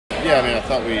Yeah, I mean, I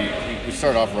thought we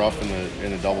started off rough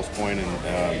in the doubles point, and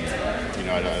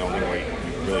I don't think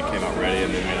we really came out ready,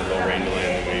 and then we had a little rain delay,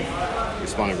 and then we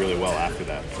responded really well after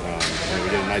that. And we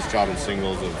did a nice job in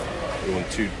singles. We won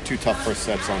two tough first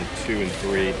sets on 2 and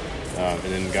 3, and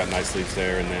then got nice leads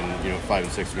there, and then 5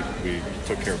 and 6 we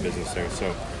took care of business there.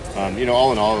 So.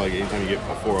 All in all, like anytime you get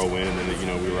a 4-0 win, and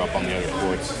then we were up on the other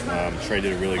courts. Trey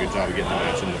did a really good job of getting the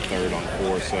match in the third on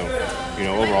 4. So,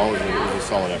 overall, it was a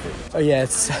solid effort. Oh yeah,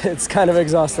 it's kind of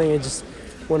exhausting. I just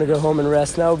want to go home and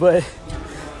rest now. But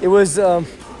it was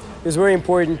very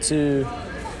important to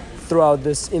throw out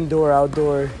this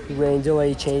indoor-outdoor rain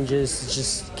delay changes.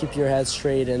 Just keep your head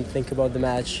straight and think about the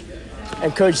match.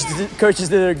 And coaches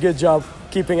did a good job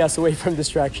keeping us away from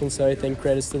distractions. So I think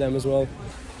credits to them as well.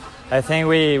 I think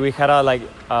we had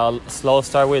a slow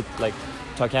start with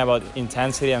talking about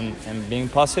intensity and being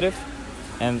positive,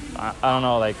 and I don't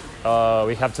know,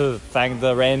 we have to thank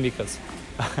the rain because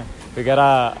we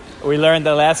learned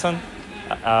the lesson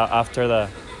after the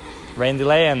rain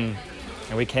delay, and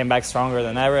we came back stronger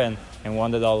than ever and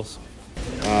won the doubles.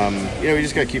 We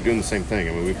just got to keep doing the same thing.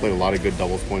 I mean, we played a lot of good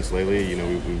doubles points lately.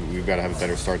 We've got to have a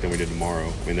better start than we did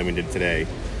tomorrow, and than we did today.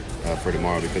 For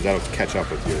tomorrow, because that'll catch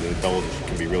up with you. The doubles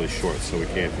can be really short, so we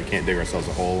can't dig ourselves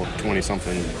a hole.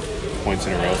 20-something points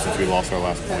in a row since we lost our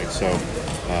last point. So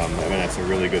that's a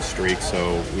really good streak.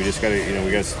 So we just got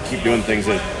to keep doing things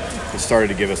that started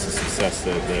to give us the success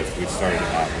that we started to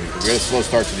have. We had a slow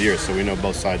start to the year, so we know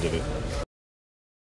both sides of it.